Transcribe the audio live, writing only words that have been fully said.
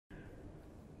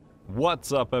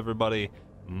What's up, everybody?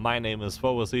 My name is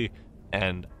Phowecy,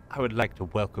 and I would like to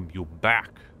welcome you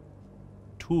back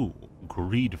to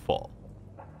Greedfall,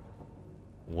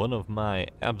 one of my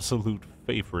absolute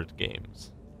favorite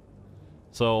games.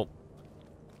 So,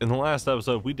 in the last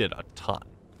episode, we did a ton.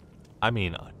 I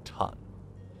mean, a ton.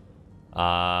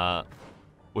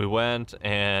 We went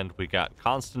and we got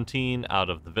Constantine out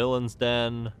of the villain's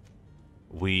den.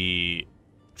 We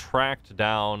tracked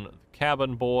down the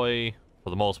cabin boy, for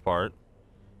the most part.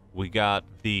 We got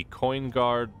the coin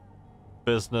guard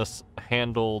business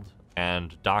handled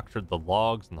and doctored the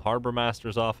logs in the harbor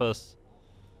master's office.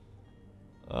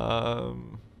 I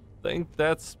think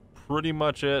that's pretty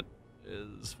much it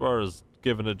as far as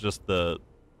giving it just the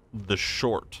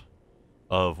short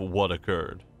of what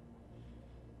occurred.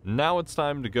 Now it's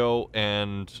time to go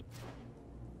and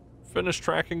finish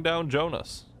tracking down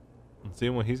Jonas and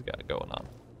seeing what he's got going on.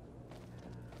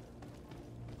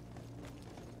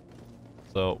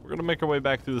 So we're gonna make our way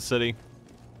back through the city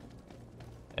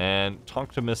and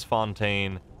talk to Miss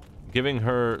Fontaine, giving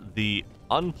her the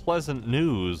unpleasant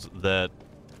news that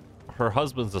her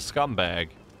husband's a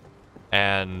scumbag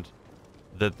and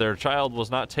that their child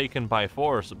was not taken by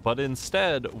force, but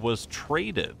instead was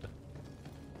traded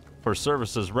for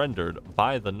services rendered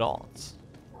by the Naughts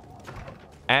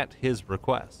at his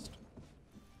request.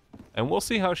 And we'll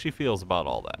see how she feels about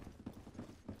all that.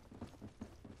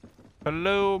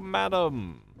 Hello,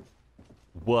 madam.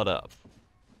 What up?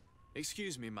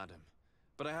 Excuse me, madam,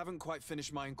 but I haven't quite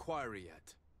finished my inquiry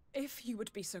yet. If you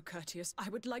would be so courteous, I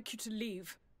would like you to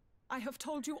leave. I have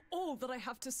told you all that I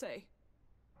have to say.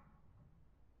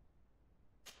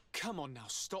 Come on now,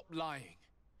 stop lying.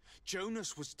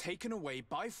 Jonas was taken away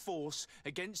by force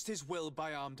against his will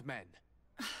by armed men.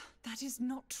 That is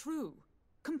not true.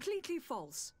 Completely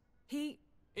false. He...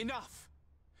 Enough!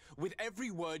 With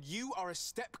every word, you are a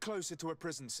step closer to a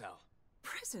prison cell.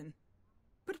 Prison?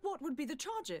 But what would be the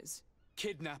charges?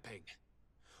 Kidnapping.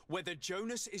 Whether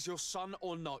Jonas is your son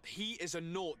or not, he is a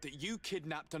naught that you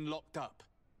kidnapped and locked up.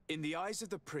 In the eyes of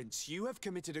the prince, you have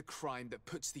committed a crime that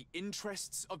puts the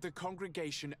interests of the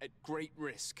congregation at great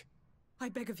risk. I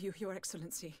beg of you, Your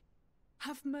Excellency.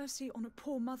 Have mercy on a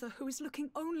poor mother who is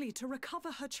looking only to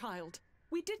recover her child.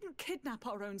 We didn't kidnap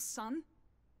our own son.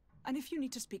 And if you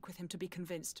need to speak with him to be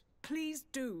convinced, please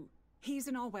do. He's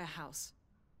in our warehouse,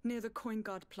 near the Coin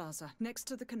Guard Plaza, next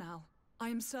to the canal. I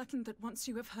am certain that once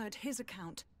you have heard his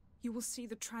account, you will see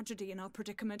the tragedy in our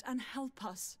predicament and help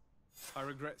us. I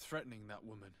regret threatening that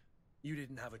woman. You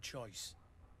didn't have a choice.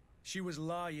 She was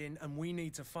lying, and we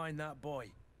need to find that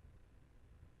boy.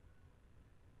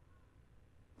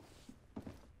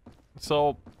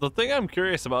 So, the thing I'm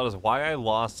curious about is why I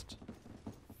lost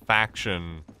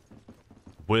faction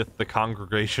with the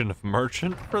Congregation of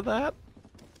Merchant for that.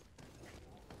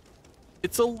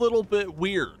 It's a little bit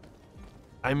weird.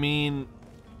 I mean,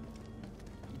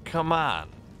 come on.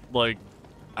 Like,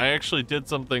 I actually did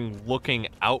something looking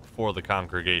out for the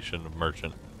Congregation of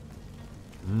Merchant,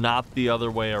 not the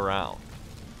other way around.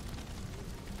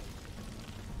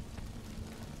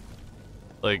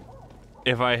 Like,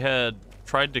 if I had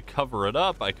tried to cover it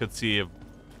up, I could see,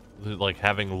 like,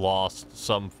 having lost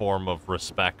some form of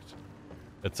respect,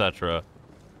 etc.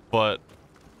 But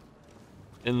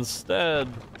instead...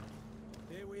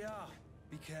 Here we are.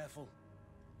 Be careful.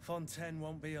 Fontaine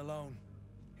won't be alone.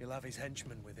 He'll have his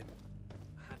henchmen with him.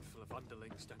 A handful of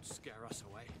underlings don't scare us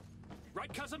away.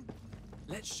 Right, cousin?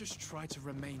 Let's just try to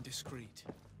remain discreet.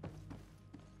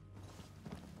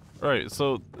 Right,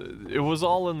 so it was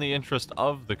all in the interest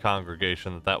of the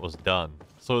congregation that that was done.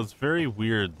 So it's very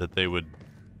weird that they would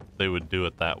do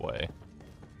it that way.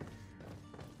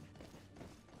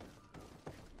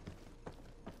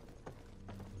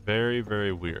 Very,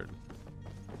 very weird.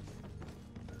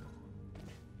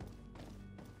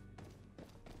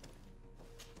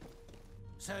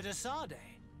 Sir de Sade,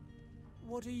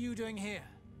 what are you doing here?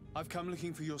 I've come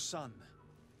looking for your son.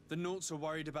 The Naughts are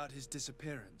worried about his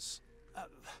disappearance.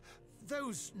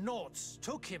 Those Naughts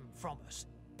took him from us,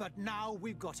 but now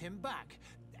we've got him back,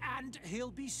 and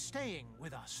he'll be staying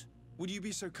with us. Would you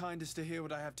be so kind as to hear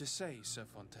what I have to say, Sir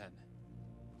Fontaine?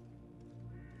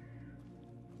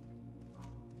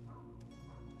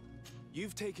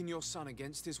 You've taken your son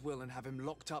against his will and have him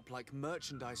locked up like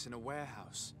merchandise in a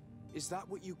warehouse. Is that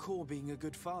what you call being a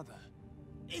good father?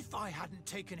 If I hadn't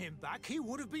taken him back, he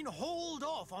would have been hauled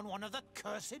off on one of the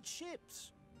cursed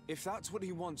ships. If that's what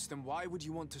he wants, then why would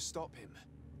you want to stop him?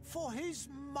 For his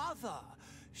mother.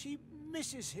 She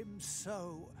misses him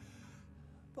so.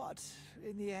 But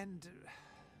in the end,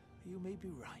 you may be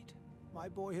right. My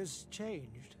boy has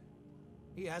changed.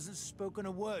 He hasn't spoken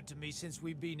a word to me since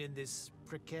we've been in this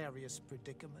precarious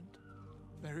predicament.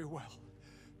 Very well.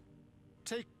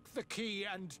 Take the key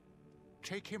and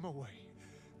take him away.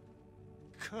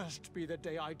 Cursed be the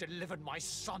day I delivered my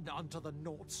son unto the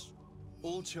Naughts.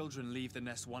 All children leave the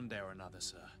nest one day or another,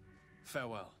 sir.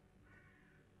 Farewell.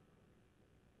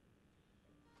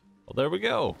 Well, there we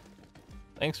go.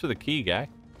 Thanks for the key, guy.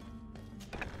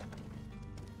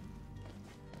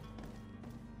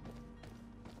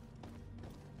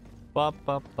 Ba,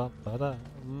 ba, ba, ba, da.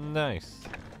 Nice.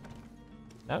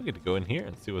 Now we get to go in here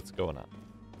and see what's going on.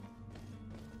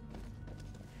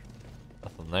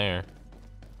 Nothing there.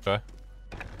 Okay.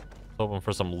 Hoping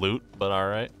for some loot, but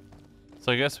alright.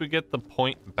 So I guess we get the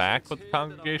point back with the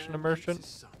Congregation Immersion.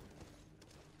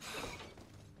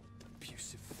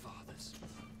 Abusive fathers.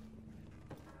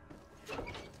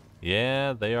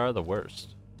 Yeah, they are the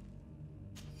worst.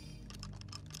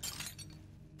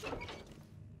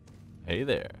 Hey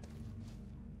there.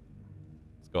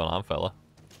 What's going on, fella?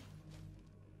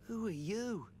 Who are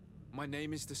you? My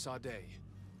name is de Sardet.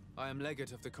 I am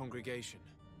legate of the congregation.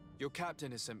 Your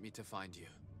captain has sent me to find you.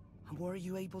 And were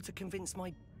you able to convince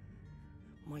my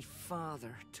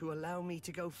father to allow me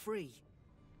to go free?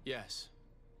 Yes.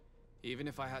 Even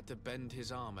if I had to bend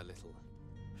his arm a little.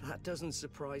 That doesn't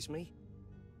surprise me.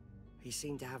 He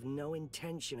seemed to have no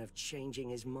intention of changing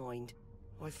his mind.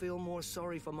 I feel more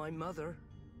sorry for my mother.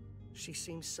 She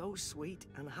seems so sweet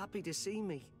and happy to see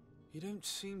me. You don't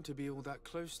seem to be all that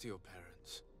close to your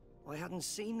parents. I hadn't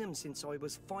seen them since I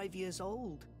was 5 years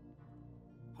old.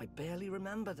 I barely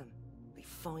remember them. They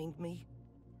find me,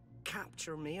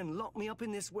 capture me, and lock me up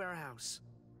in this warehouse.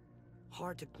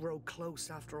 Hard to grow close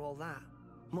after all that.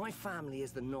 My family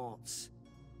is the Naughts.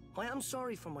 I am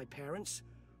sorry for my parents,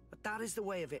 but that is the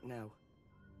way of it now.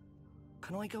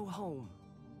 Can I go home?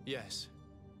 Yes.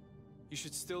 You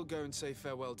should still go and say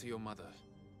farewell to your mother.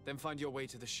 Then find your way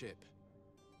to the ship.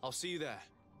 I'll see you there.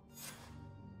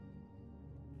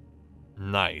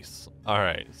 Nice.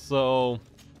 Alright, so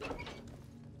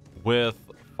with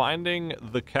finding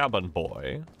the cabin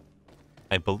boy,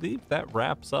 I believe that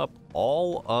wraps up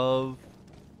all of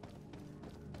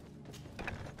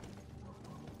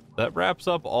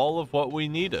what we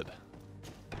needed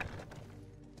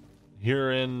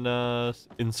here in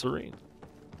Serene.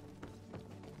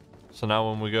 So now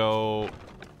when we go,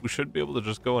 we should be able to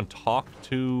just go and talk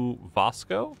to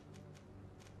Vasco.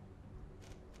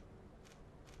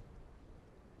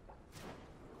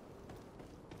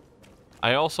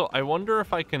 I wonder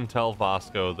if I can tell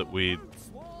Vasco that we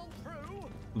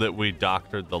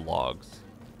doctored the logs.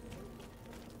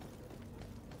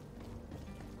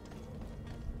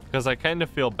 Because I kind of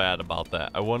feel bad about that.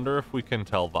 I wonder if we can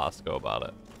tell Vasco about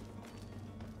it.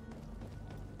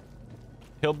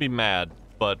 He'll be mad,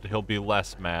 but he'll be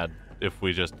less mad if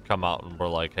we just come out and we're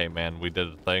like, hey man, we did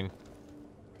a thing.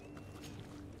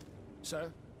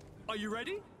 So, are you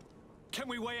ready? Can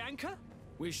we weigh anchor?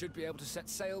 We should be able to set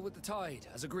sail with the tide,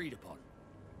 as agreed upon.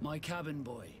 My cabin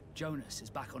boy, Jonas, is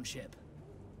back on ship.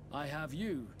 I have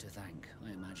you to thank,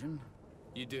 I imagine.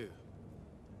 You do.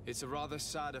 It's a rather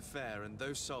sad affair, and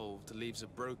though solved, leaves a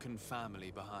broken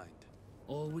family behind.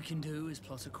 All we can do is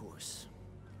plot a course.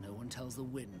 No one tells the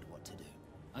wind what to do.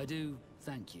 I do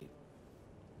thank you.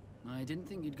 I didn't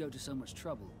think you'd go to so much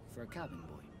trouble for a cabin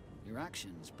boy. Your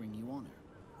actions bring you honor.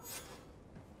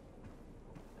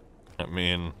 I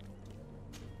mean,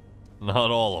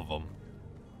 not all of them.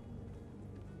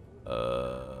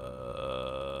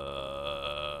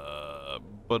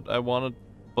 But I want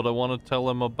to tell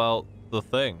him about the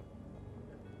thing.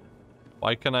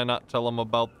 Why can I not tell him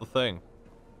about the thing?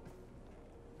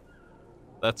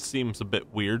 That seems a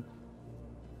bit weird.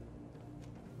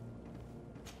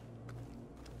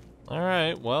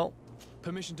 Alright, well.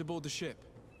 Permission to board the ship.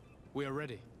 We are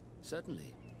ready.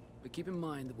 Certainly. But keep in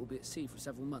mind that we'll be at sea for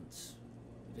several months.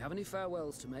 If you have any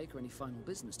farewells to make or any final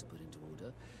business to put into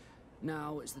order,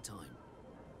 now is the time.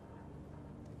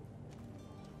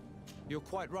 You're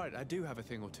quite right. I do have a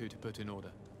thing or two to put in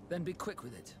order. Then be quick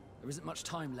with it. There isn't much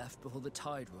time left before the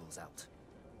tide rolls out.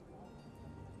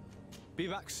 Be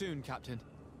back soon, Captain.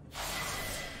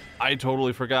 I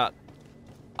totally forgot.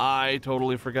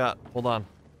 Hold on.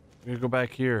 We're gonna go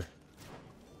back here.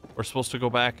 We're supposed to go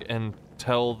back and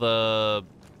tell the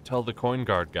coin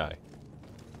guard guy.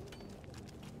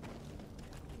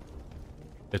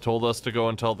 It told us to go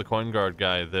and tell the coin guard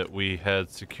guy that we had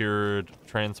secured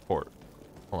transport.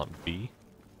 Hold on, B.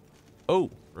 Oh,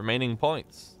 remaining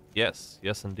points. Yes,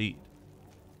 yes indeed.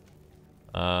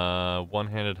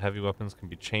 One-handed heavy weapons can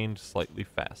be chained slightly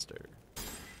faster.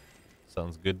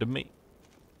 Sounds good to me.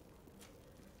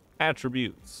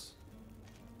 Attributes.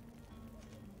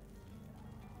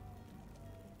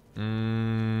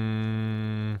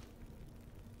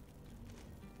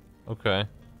 Okay.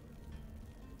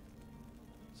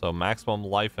 So maximum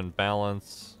life and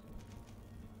balance.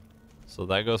 So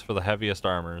that goes for the heaviest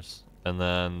armors. And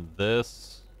then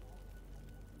this.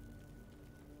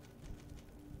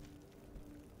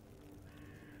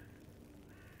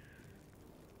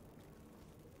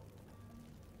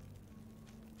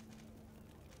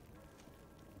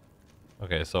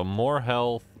 Okay, so more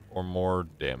health or more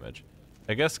damage.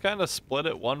 I guess kind of split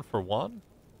it 1 for 1.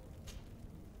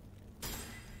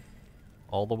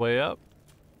 All the way up.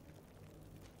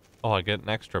 Oh, I get an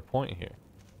extra point here.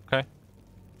 Okay.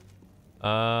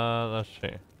 Let's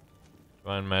see.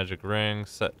 Divine magic ring,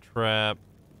 set trap,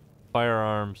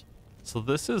 firearms. So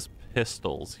this is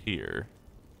pistols here.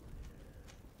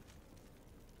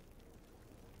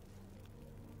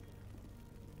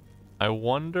 I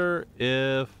wonder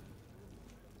if...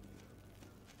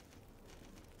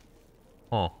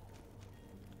 Huh.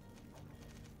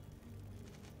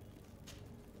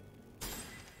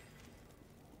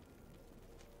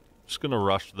 Just gonna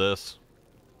rush this.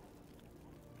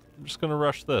 I'm just gonna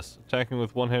rush this. Attacking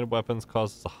with one-handed weapons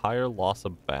causes a higher loss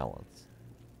of balance.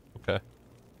 Okay.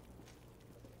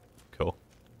 Cool.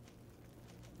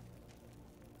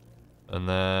 And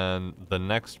then the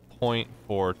next point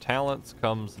for talents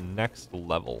comes next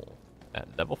level. At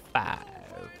level 5.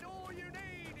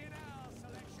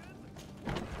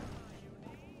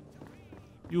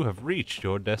 You have reached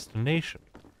your destination.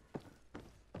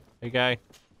 Hey, guy.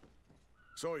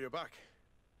 So you're back.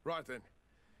 Right then.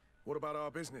 What about our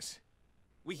business?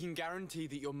 We can guarantee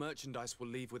that your merchandise will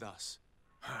leave with us.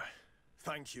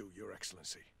 Thank you, Your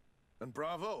Excellency. And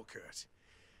bravo, Kurt.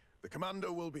 The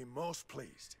Commander will be most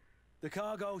pleased. The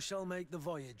cargo shall make the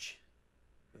voyage.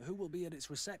 But who will be at its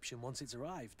reception once it's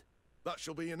arrived? That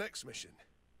shall be your next mission.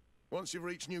 Once you've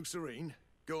reached New Serene,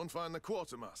 go and find the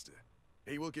Quartermaster.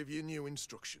 He will give you new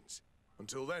instructions.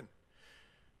 Until then,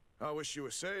 I wish you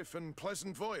a safe and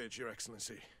pleasant voyage, Your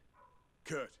Excellency.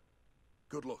 Kurt,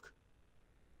 good luck.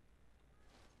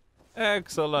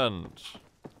 Excellent.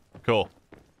 Cool.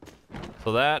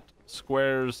 So that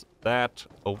squares that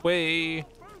away.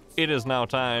 It is now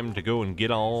time to go and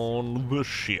get on the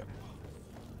ship.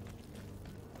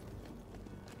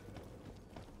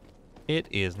 It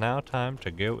is now time to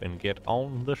go and get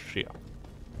on the ship.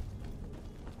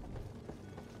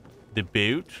 The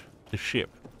boat, the ship.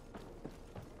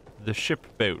 The ship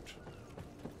boat.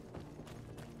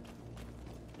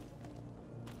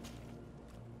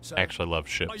 So, I actually love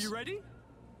ships. are you ready?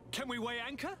 Can we weigh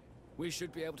anchor? We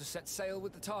should be able to set sail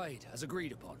with the tide, as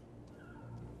agreed upon.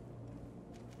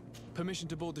 Permission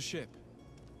to board the ship.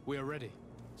 We are ready.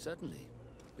 Certainly.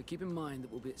 But keep in mind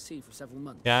that we'll be at sea for several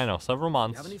months. Yeah, I know. Several If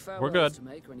months. you have any We're farewells good. to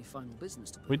make or any final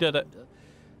business to put We did it. order,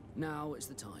 now is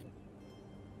the time.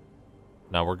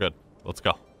 Now we're good. Let's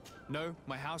go. No,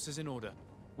 my house is in order.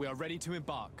 We are ready to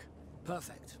embark.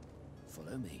 Perfect.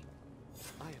 Follow me.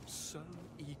 I am so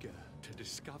eager to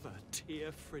discover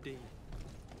Tear Friddy.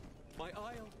 My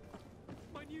isle,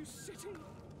 my new city.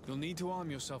 You'll need to arm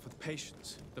yourself with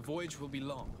patience. The voyage will be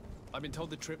long. I've been told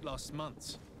the trip lasts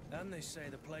months. And they say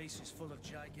the place is full of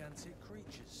gigantic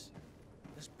creatures.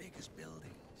 As big as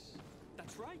buildings.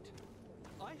 That's right.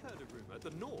 I heard a rumor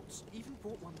the Nords even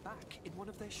brought one back in one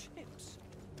of their ships.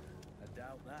 I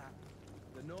doubt that.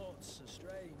 The Nords are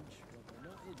strange, but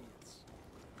they're not idiots.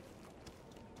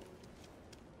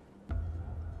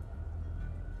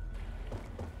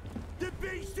 The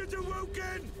beast is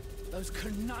awoken! Those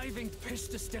conniving,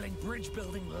 pista-stilling,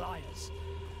 bridge-building liars.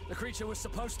 The creature was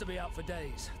supposed to be out for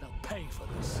days. They'll pay for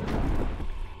this.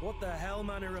 What the hell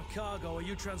manner of cargo are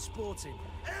you transporting?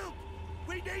 Help!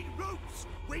 We need ropes!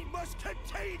 We must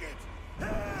contain it!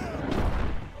 Help!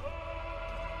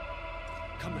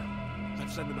 Come now,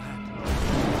 let's lend them a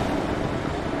hand.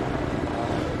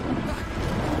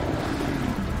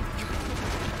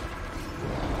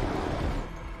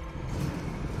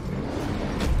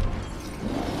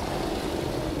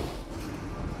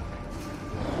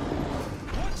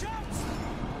 Watch out!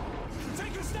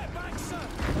 Take a step back, sir!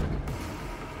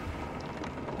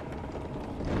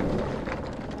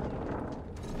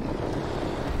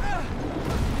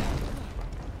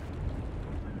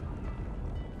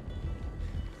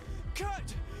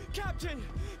 Kurt! Captain!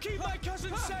 Keep my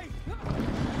cousin safe!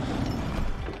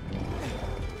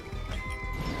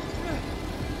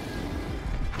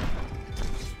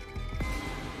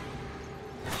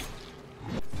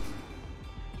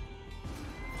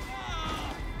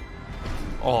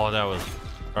 Oh, that was...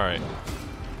 Alright.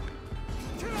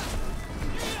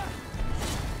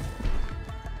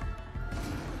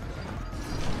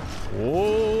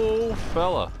 Oh,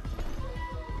 fella.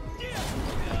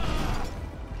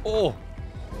 Oh!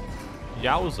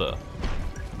 Yowza.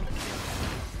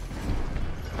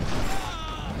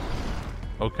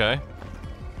 Okay.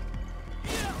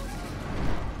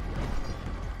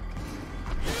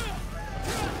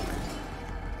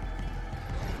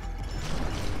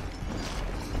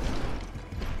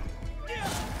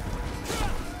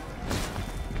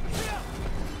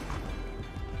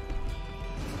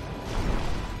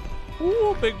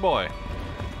 Ooh, big boy.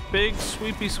 Big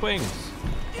sweepy swings.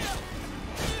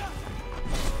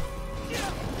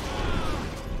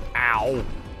 Ow.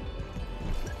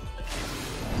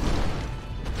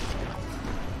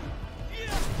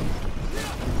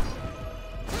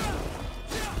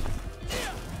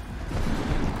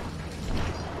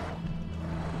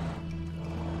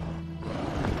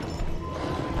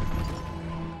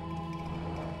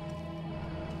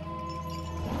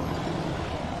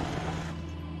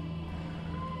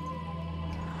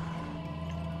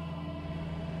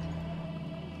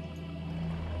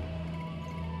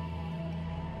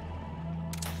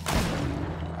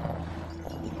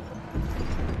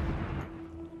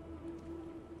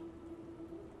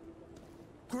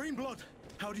 Greenblood,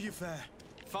 how do you fare?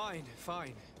 Fine,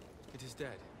 fine. It is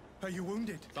dead. Are you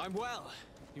wounded? I'm well.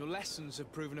 Your lessons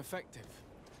have proven effective.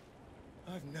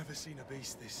 I've never seen a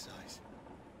beast this size.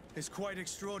 It's quite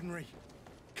extraordinary.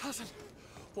 Cousin,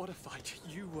 what a fight.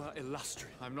 You were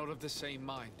illustrious. I'm not of the same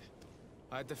mind.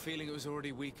 I had the feeling it was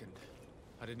already weakened.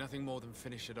 I did nothing more than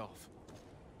finish it off.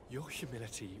 Your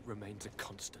humility remains a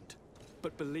constant.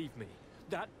 But believe me,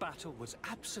 that battle was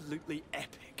absolutely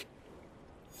epic.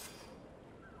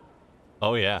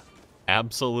 Oh yeah.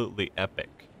 Absolutely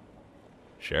epic.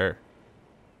 Sure.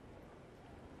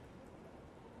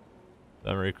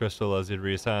 Memory crystal allows you to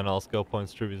reassign all skill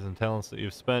points, tributes, and talents that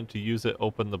you've spent. To use it,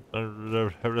 open the...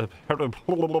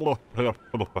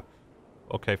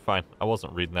 Okay, fine. I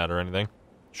wasn't reading that or anything.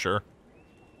 Sure.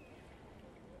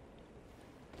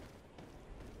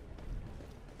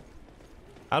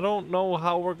 I don't know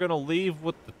how we're gonna leave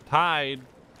with the tide.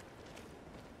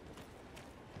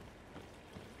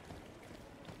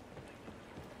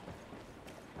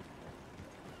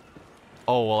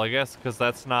 Oh, well, I guess because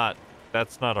that's not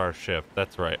our ship.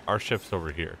 That's right. Our ship's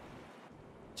over here.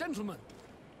 Gentlemen.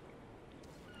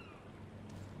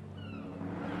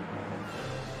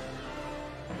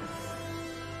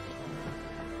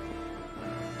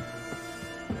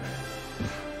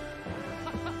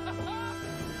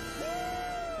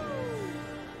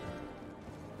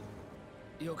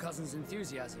 Your cousin's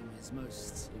enthusiasm is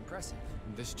most impressive.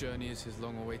 This journey is his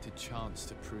long-awaited chance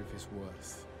to prove his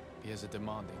worth. He has a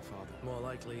demanding father. More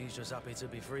likely he's just happy to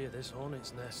be free of this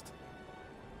hornet's nest.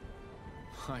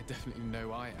 I definitely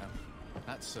know I am.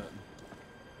 That's certain.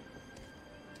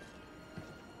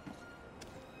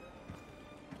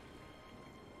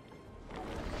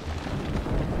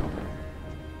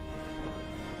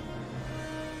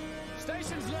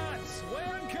 Stations, lads!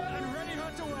 Wear anchor and ready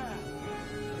her to wear.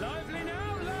 Lively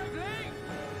now, lively!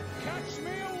 Catch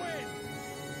me a wind!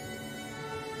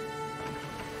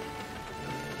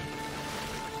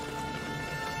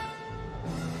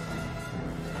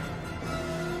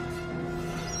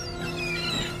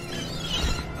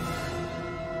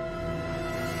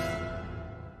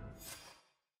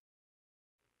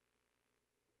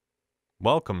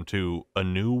 Welcome to A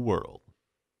New World,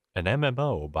 an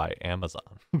MMO by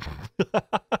Amazon.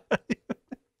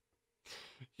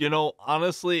 You know,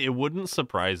 honestly, it wouldn't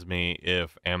surprise me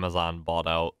if Amazon bought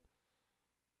out,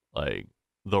 like,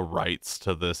 the rights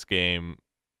to this game,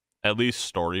 at least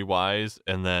story-wise,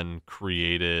 and then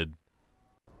created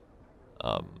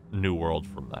New World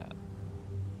from that.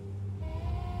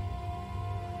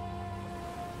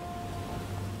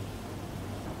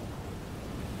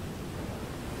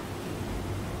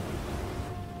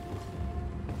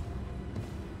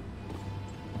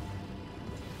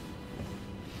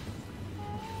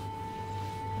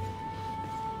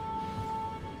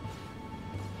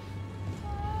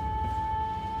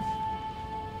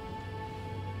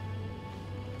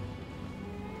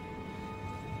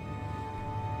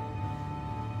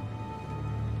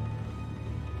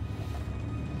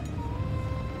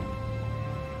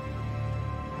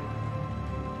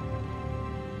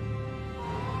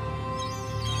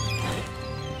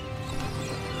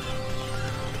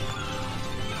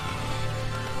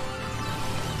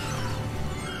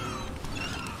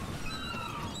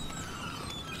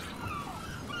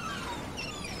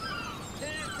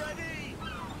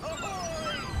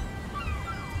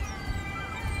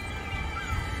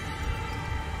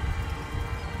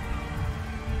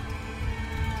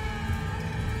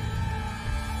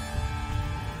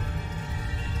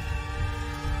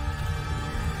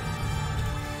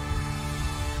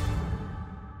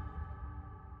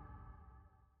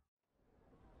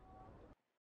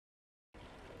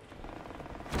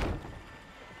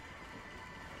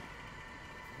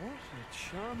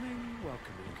 charming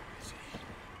welcoming committee.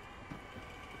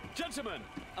 Gentlemen,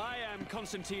 I am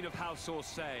Constantine of House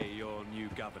Orsay, your new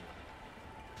governor.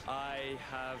 I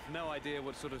have no idea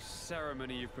what sort of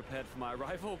ceremony you've prepared for my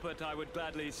arrival, but I would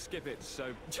gladly skip it,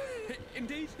 so...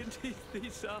 indeed,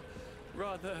 these are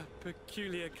rather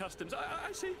peculiar customs.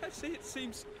 I see, it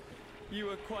seems you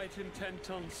are quite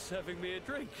intent on serving me a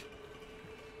drink.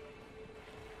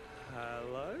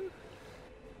 Hello?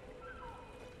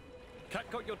 Cat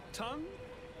got your tongue,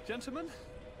 gentlemen?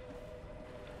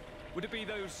 Would it be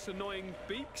those annoying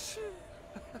beaks?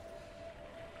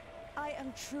 I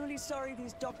am truly sorry.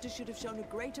 These doctors should have shown a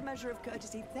greater measure of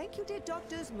courtesy. Thank you, dear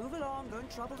doctors. Move along.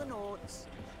 Don't trouble the Nords.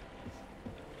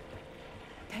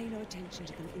 Pay no attention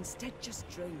to them. Instead, just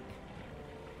drink.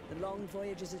 The long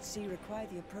voyages at sea require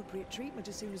the appropriate treatment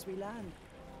as soon as we land.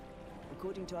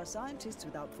 According to our scientists,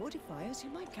 without fortifiers, you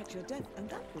might catch your death, and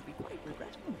that would be quite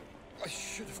regrettable. I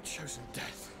should have chosen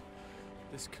death.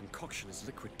 This concoction is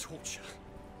liquid torture.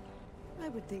 I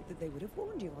would think that they would have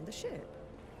warned you on the ship.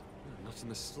 Not in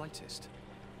the slightest.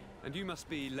 And you must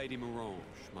be Lady Morange,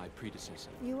 my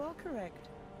predecessor. You are correct.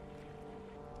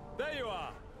 There you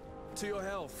are! To your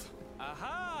health.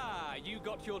 Aha! You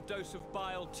got your dose of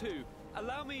bile too.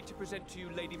 Allow me to present to you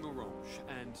Lady Morange,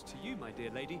 and to you, my dear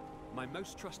lady, my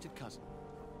most trusted cousin.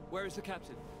 Where is the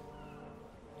captain?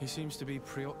 He seems to be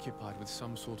preoccupied with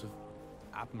some sort of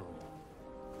admiral.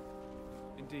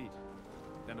 Indeed.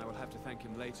 Then I will have to thank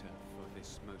him later for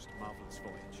this most marvelous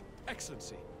voyage.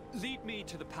 Excellency, lead me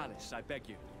to the palace, I beg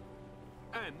you.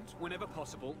 And, whenever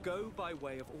possible, go by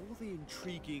way of all the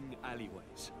intriguing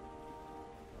alleyways.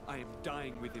 I am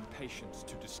dying with impatience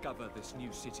to discover this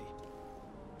new city.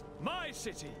 My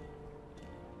city!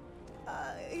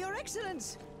 Your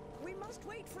Excellence! We must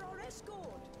wait for our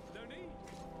escort! No need.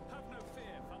 Have no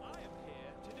fear, for I am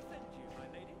here to defend you, my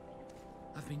lady.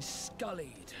 I've been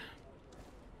scullied.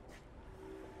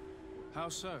 How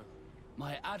so?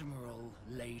 My admiral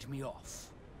laid me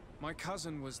off. My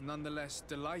cousin was nonetheless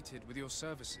delighted with your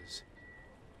services.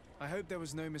 I hope there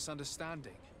was no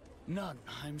misunderstanding. None,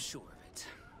 I'm sure of it.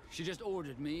 She just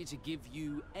ordered me to give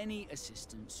you any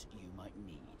assistance you might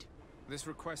need. This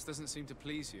request doesn't seem to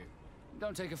please you.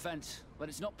 Don't take offense, but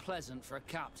it's not pleasant for a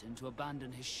captain to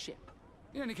abandon his ship.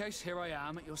 In any case, here I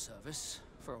am at your service,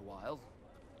 for a while.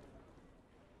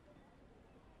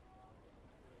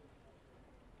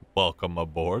 Welcome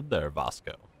aboard there,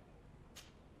 Vasco.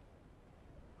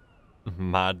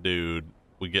 My dude,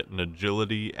 we get an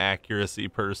agility, accuracy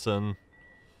person.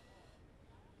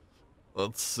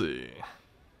 Let's see.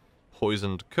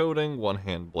 Poisoned coating,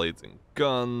 one-hand blades and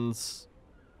guns.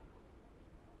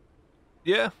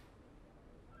 Yeah,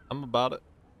 I'm about it.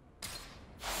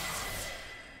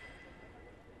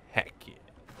 Heck yeah.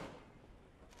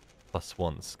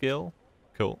 +1 skill.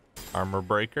 Cool. Armor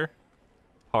breaker.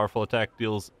 Powerful attack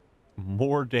deals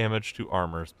more damage to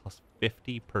armors,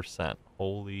 +50%.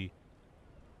 Holy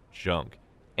junk.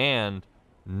 And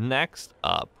next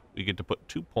up, we get to put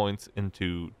 2 points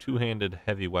into two-handed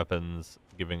heavy weapons,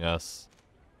 giving us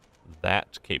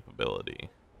that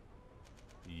capability.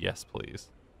 Yes,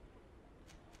 please.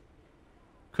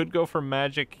 Could go for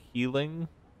magic healing.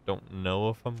 Don't know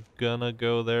if I'm gonna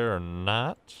go there or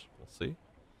not. We'll see.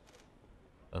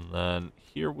 And then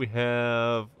here we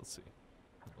have, let's see,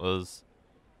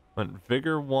 went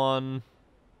Vigor 1.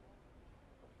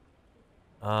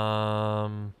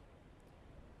 Go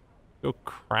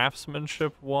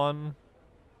Craftsmanship 1.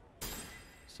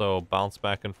 So bounce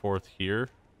back and forth here.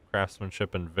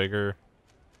 Craftsmanship and Vigor.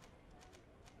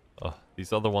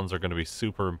 These other ones are going to be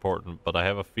super important, but I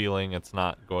have a feeling it's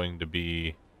not going to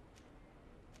be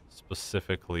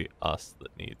specifically us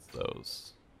that needs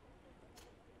those.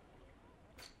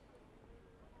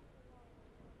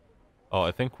 Oh,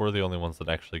 I think we're the only ones that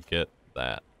actually get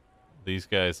that. These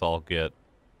guys all get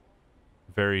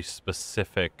very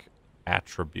specific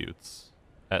attributes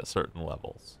at certain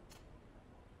levels.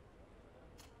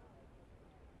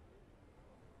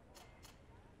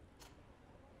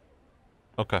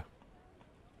 Okay.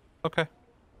 Okay.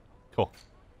 Cool.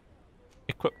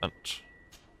 Equipment.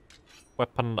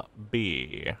 Weapon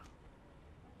B.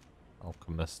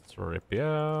 Alchemist's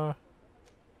Rapier.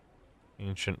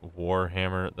 Ancient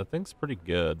Warhammer. That thing's pretty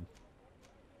good.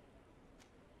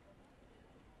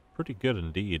 Pretty good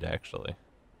indeed, actually.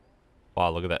 Wow,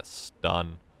 look at that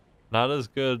stun. Not as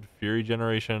good Fury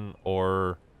Generation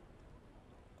or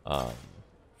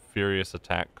Furious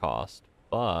Attack cost,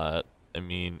 but, I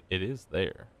mean, it is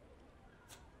there.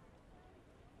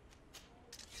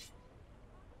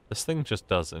 This thing just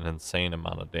does an insane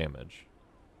amount of damage.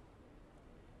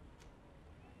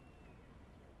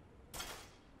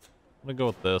 I'm gonna go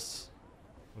with this.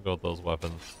 We'll go with those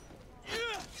weapons.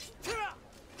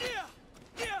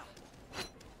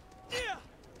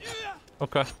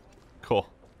 Okay, cool.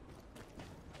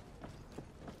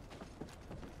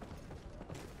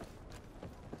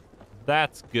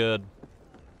 That's good.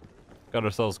 Got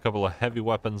ourselves a couple of heavy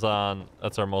weapons on.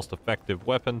 That's our most effective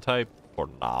weapon type for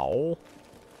now.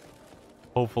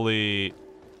 Hopefully,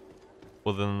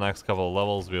 within the next couple of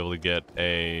levels, be able to get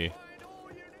a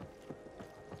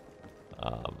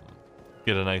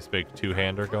nice big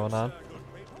two-hander going on.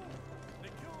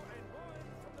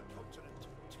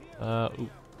 Ooh.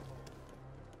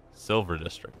 Silver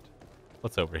District.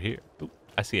 What's over here? Ooh,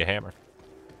 I see a hammer.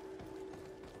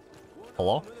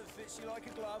 Hello?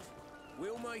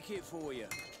 We'll make it for you.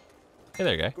 Hey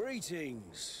there, guy.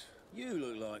 Greetings. You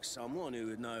look like someone who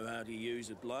would know how to use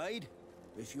a blade.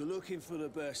 If you're looking for the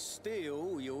best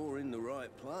steel, you're in the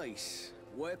right place.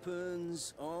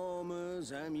 Weapons,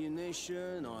 armors,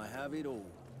 ammunition, I have it all.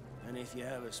 And if you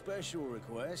have a special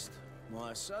request,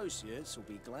 my associates will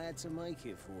be glad to make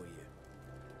it for you.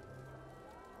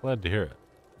 Glad to hear it.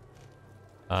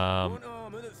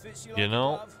 You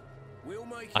know,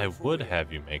 I would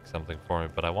have you make something for me,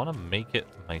 but I want to make it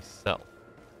myself.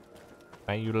 Can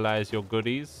I utilize your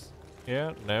goodies?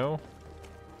 Yeah, no.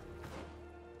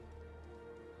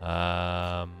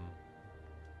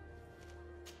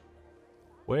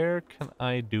 Where can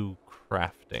I do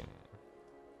crafting?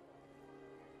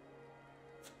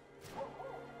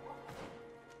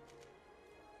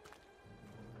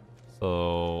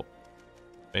 So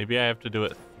maybe I have to do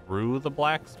it through the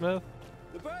blacksmith?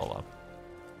 Hold on.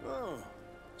 Oh,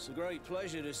 it's a great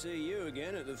pleasure to see you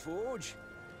again at the forge.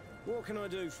 What can I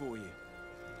do for you?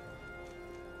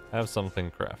 Have something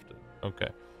crafted. Okay.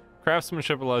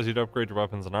 Craftsmanship allows you to upgrade your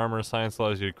weapons and armor. Science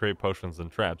allows you to create potions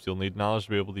and traps. You'll need knowledge to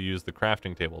be able to use the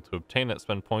crafting table. To obtain it,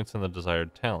 spend points in the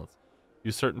desired talents.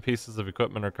 Use certain pieces of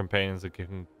equipment or companions that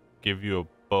can give you a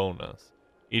bonus.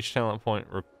 Each talent point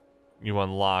you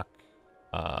unlock...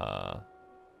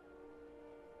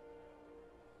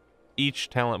 each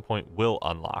talent point will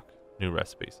unlock new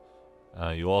recipes.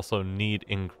 You also need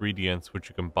ingredients which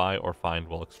you can buy or find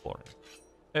while exploring.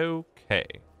 Okay.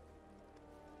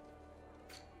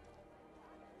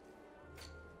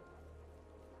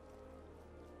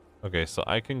 Okay, so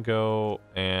I can go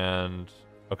and...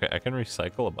 Okay, I can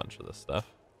recycle a bunch of this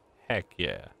stuff. Heck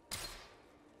yeah.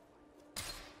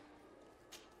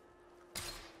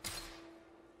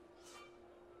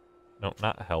 No,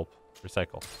 not help.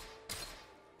 Recycle.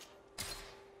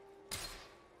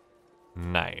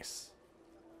 Nice.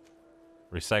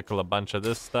 Recycle a bunch of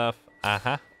this stuff.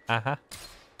 Uh-huh, uh-huh.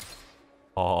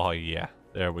 Oh, yeah.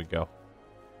 There we go.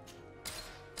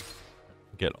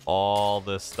 Get all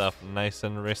this stuff nice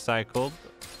and recycled.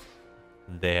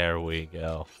 There we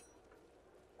go.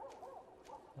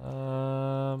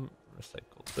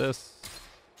 Recycle this.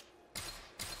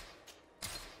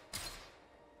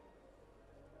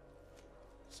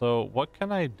 So what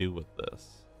can I do with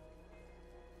this?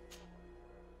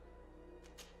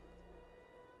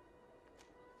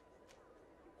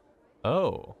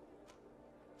 Oh.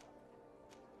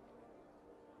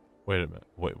 Wait a minute.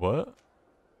 Wait, what?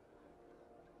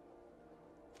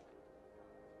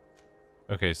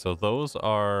 Okay, so those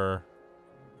are...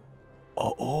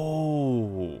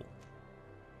 Oh.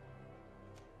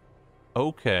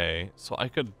 Okay, so I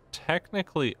could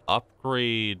technically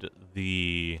upgrade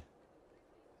the...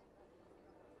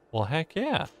 Well, heck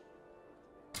yeah.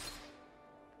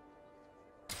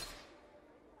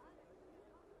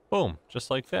 Boom, just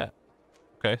like that.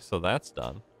 Okay, so that's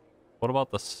done. What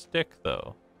about the stick,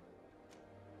 though?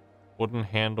 Wooden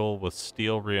handle with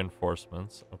steel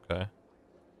reinforcements. Okay.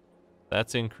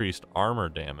 That's increased armor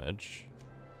damage.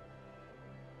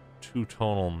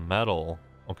 Two-tonal metal.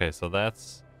 Okay, so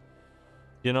that's...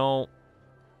 You know,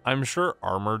 I'm sure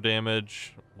armor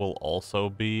damage will also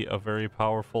be a very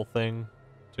powerful thing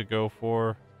to go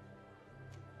for.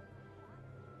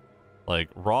 Like,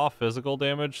 raw physical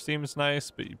damage seems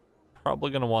nice, but you're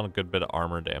probably going to want a good bit of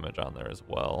armor damage on there as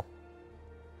well.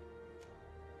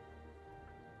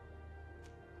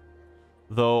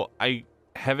 Though,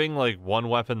 having, like, one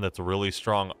weapon that's really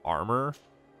strong armor,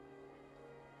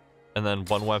 and then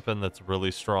one weapon that's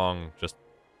really strong, just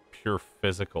pure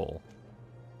physical,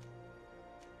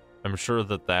 I'm sure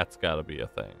that that's got to be a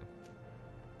thing.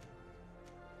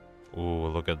 Ooh,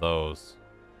 look at those.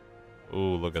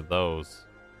 Ooh, look at those.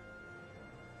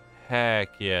 Heck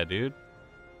yeah, dude.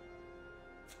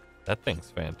 That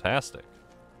thing's fantastic.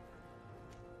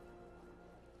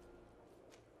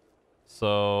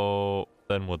 So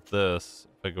then with this,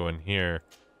 if I go in here,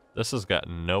 this has got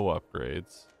no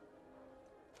upgrades.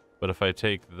 But if I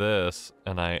take this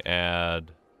and I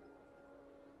add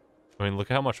I mean, look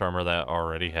how much armor that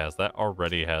already has. That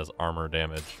already has armor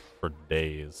damage for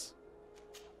days.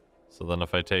 So then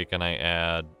if I take and I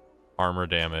add armor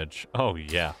damage. Oh,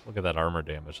 yeah. Look at that armor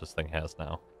damage this thing has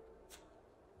now.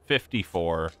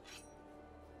 54.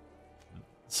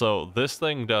 So this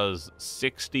thing does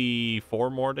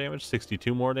 64 more damage,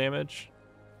 62 more damage.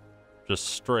 Just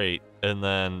straight. And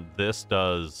then this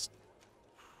does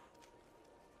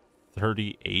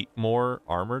 38 more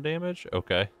armor damage?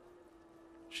 Okay.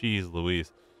 Jeez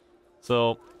Louise.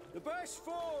 So,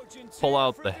 pull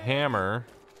out the hammer.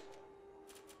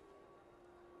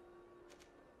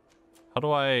 How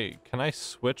do I... Can I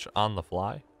switch on the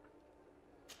fly?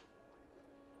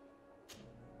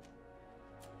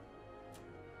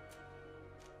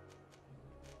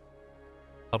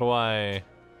 How do I...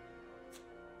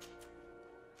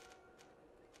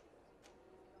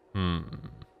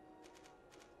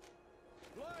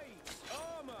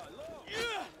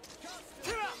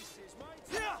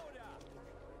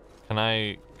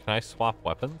 Can I swap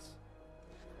weapons?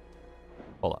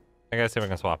 Hold up. I gotta see if I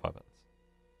can swap weapons.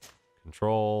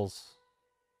 Controls.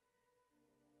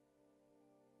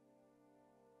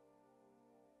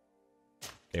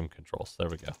 Game controls. There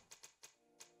we go.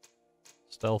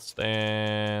 Stealth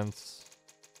stance.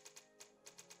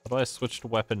 How do I switch to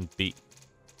weapon B?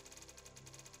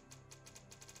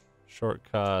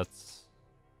 Shortcuts.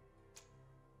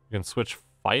 You can switch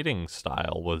fighting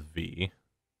style with V.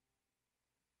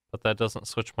 But that doesn't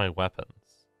switch my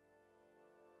weapons.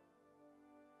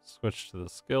 Switch to the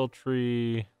skill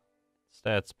tree.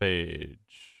 Stats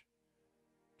page.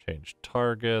 Change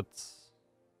targets.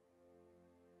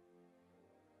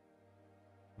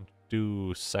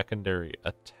 Do secondary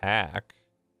attack.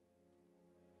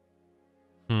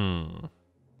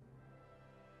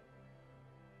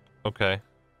 Okay.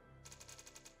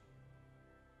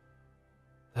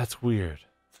 That's weird.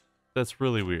 That's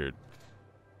really weird.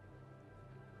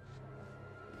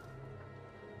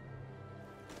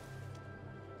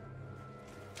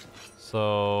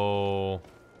 So...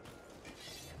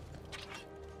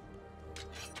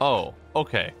 Oh,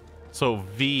 okay. So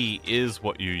V is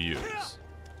what you use.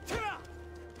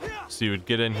 So you would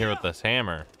get in here with this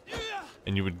hammer,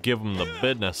 and you would give them the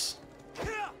business,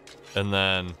 and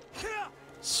then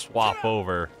swap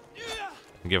over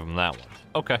and give them that one.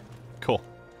 Okay, cool.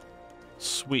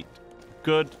 Sweet.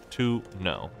 Good to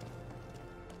know.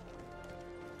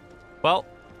 Well,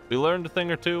 we learned a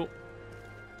thing or two.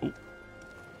 Ooh.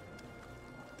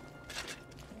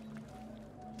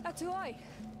 Atuai,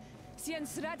 sien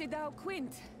sradi dau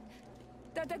quint.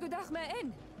 Dadagudach me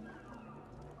in.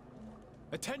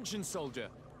 Attention, soldier.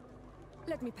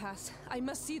 Let me pass. I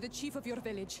must see the chief of your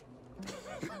village.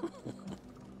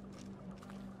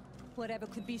 Whatever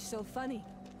could be so funny.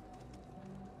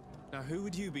 Now, who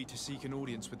would you be to seek an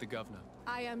audience with the governor?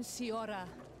 I am Siora,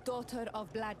 daughter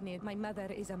of Bladnid. My mother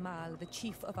is Amal, the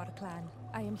chief of our clan.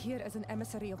 I am here as an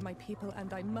emissary of my people,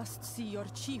 and I must see your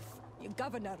chief, your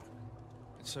governor.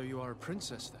 And so you are a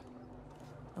princess, then?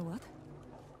 A what?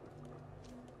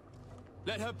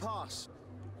 Let her pass.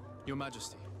 Your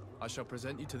Majesty, I shall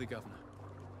present you to the governor.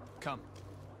 Come.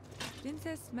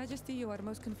 Princess, Majesty, you are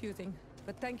most confusing.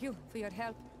 But thank you for your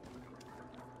help.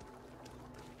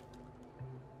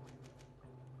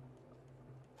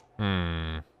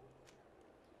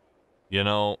 You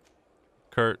know,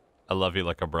 Kurt, I love you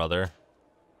like a brother,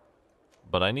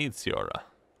 but I need Siora.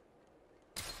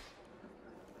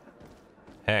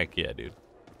 Heck yeah, dude.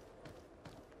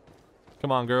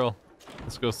 Come on, girl.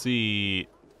 Let's go see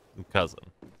cousin.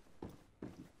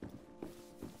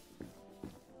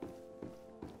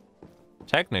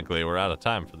 Technically, we're out of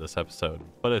time for this episode,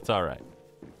 but it's all right.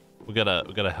 We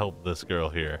gotta help this girl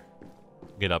here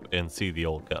get up and see the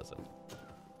old cousin.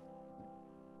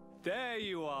 There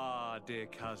you are, dear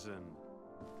cousin.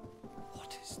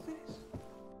 What is this?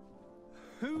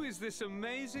 Who is this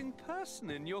amazing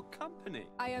person in your company?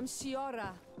 I am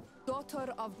Siora,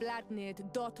 daughter of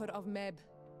Bladnid, daughter of Meb.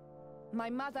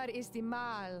 My mother is the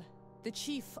Mal, the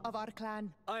chief of our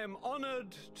clan. I am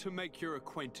honored to make your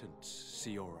acquaintance,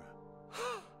 Siora.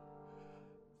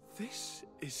 This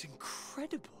is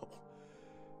incredible.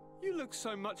 You look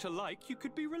so much alike you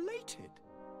could be related.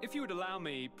 If you would allow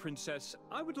me, Princess,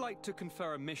 I would like to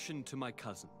confer a mission to my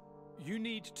cousin. You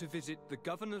need to visit the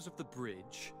governors of the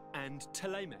bridge and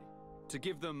Teleme to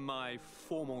give them my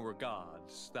formal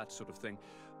regards, that sort of thing,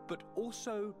 but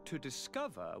also to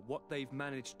discover what they've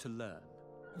managed to learn.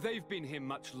 They've been here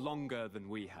much longer than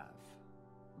we have.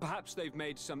 Perhaps they've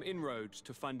made some inroads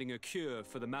to finding a cure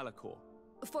for the Malachor.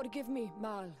 Forgive me,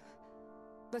 Mal,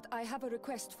 but I have a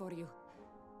request for you.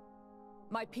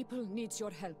 My people needs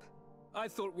your help. I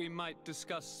thought we might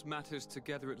discuss matters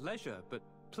together at leisure, but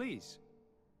please,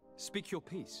 speak your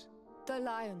piece. The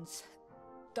Lions,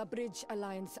 the Bridge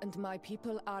Alliance and my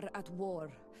people are at war.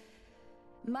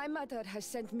 My mother has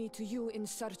sent me to you in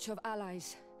search of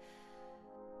allies.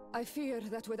 I fear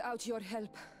that without your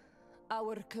help,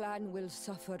 our clan will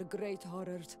suffer great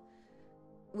horrors.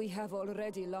 We have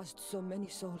already lost so many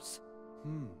souls.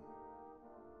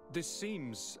 This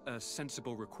seems a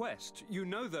sensible request. You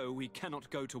know, though, we cannot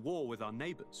go to war with our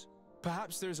neighbors.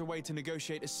 Perhaps there is a way to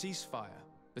negotiate a ceasefire.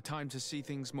 The time to see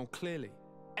things more clearly.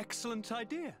 Excellent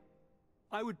idea.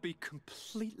 I would be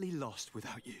completely lost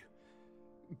without you.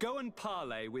 Go and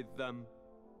parley with,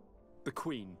 the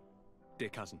Queen, dear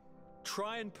cousin.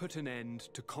 Try and put an end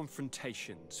to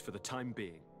confrontations for the time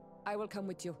being. I will come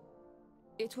with you.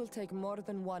 It will take more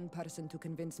than one person to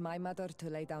convince my mother to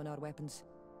lay down our weapons.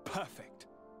 Perfect.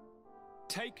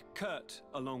 Take Kurt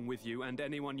along with you and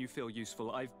anyone you feel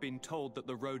useful. I've been told that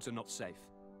the roads are not safe.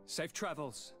 Safe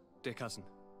travels, dear cousin.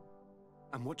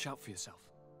 And watch out for yourself.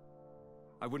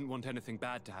 I wouldn't want anything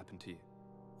bad to happen to you.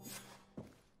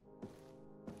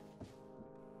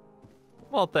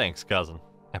 Well, thanks, cousin.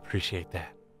 I appreciate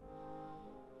that.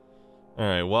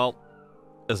 Alright, well,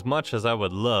 as much as I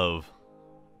would love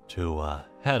to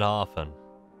head off and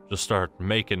just start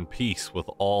making peace with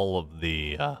all of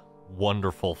the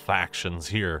wonderful factions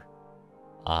here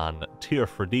on Tier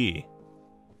 4D,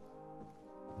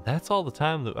 that's all the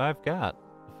time that I've got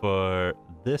for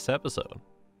this episode.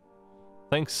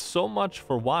 Thanks so much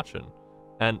for watching,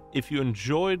 and if you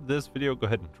enjoyed this video, go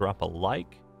ahead and drop a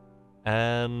like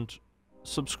and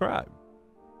subscribe,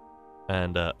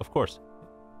 and of course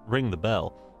ring the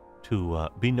bell to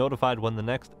be notified when the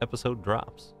next episode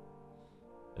drops.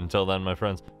 Until then, my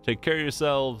friends, take care of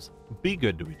yourselves, be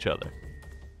good to each other,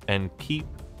 and keep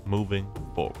moving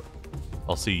forward.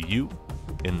 I'll see you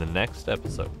in the next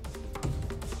episode.